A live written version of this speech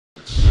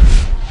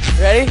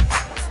Ready?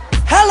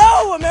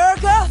 Hello,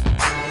 America!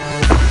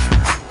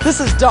 This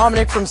is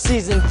Dominic from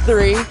season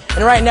 3,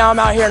 and right now I'm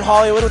out here in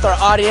Hollywood with our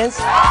audience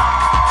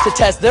to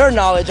test their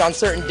knowledge on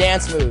certain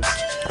dance moves.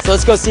 So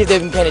let's go see if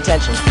they've been paying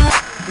attention.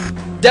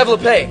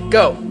 Développé,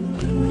 go.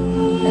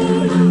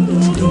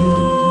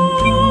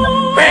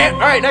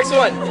 Alright, next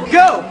one,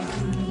 go!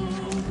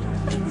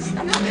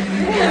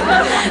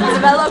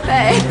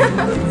 Développé.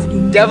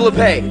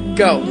 Développé,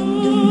 go.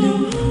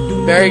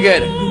 Very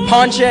good.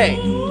 Penché,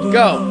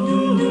 go.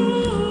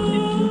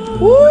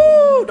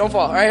 Woo! Don't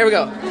fall. Alright, here we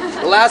go.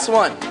 Last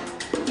one.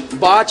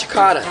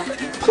 Bachata.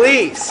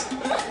 Please.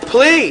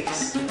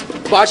 Please.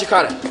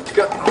 Bachata.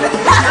 Go.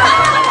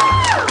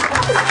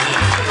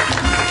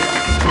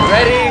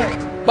 Ready?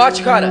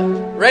 Bachata.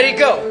 Ready,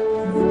 go.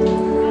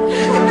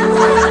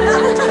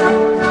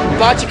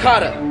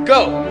 Bachata.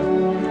 Go.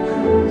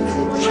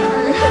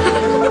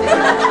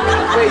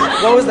 Wait,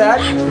 what was that?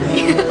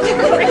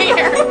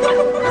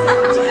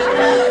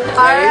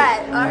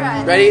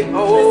 Alright. Ready?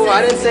 Oh,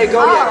 I didn't say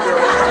go yet, girl.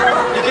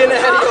 You're getting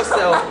ahead of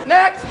yourself.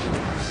 Next!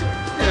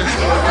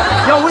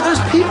 Yo, there's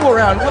people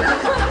around.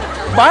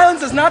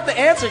 Violence is not the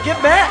answer.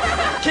 Get back.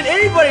 Can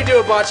anybody do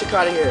a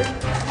bachata here?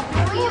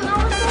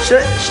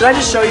 Should I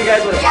just show you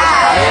guys what a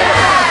bachata is?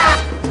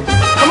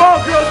 Come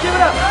on, girls, give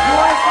it up. You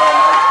want to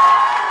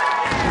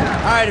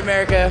All right,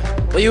 America.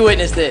 Well, you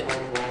witnessed it.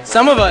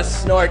 Some of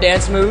us know our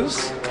dance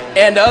moves,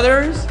 and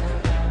others,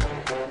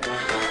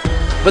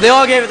 but they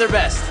all gave it their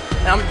best.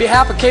 And on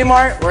behalf of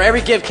Kmart, where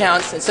every gift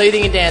counts, and So You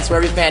Think You Can Dance, where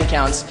every fan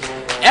counts,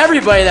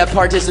 everybody that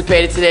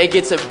participated today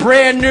gets a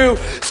brand new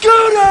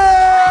scooter!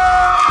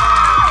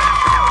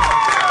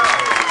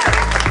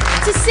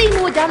 To see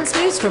more dance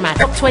moves from our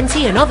top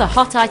 20 and other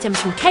hot items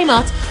from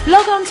Kmart,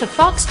 log on to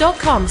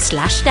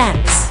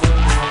fox.com/dance.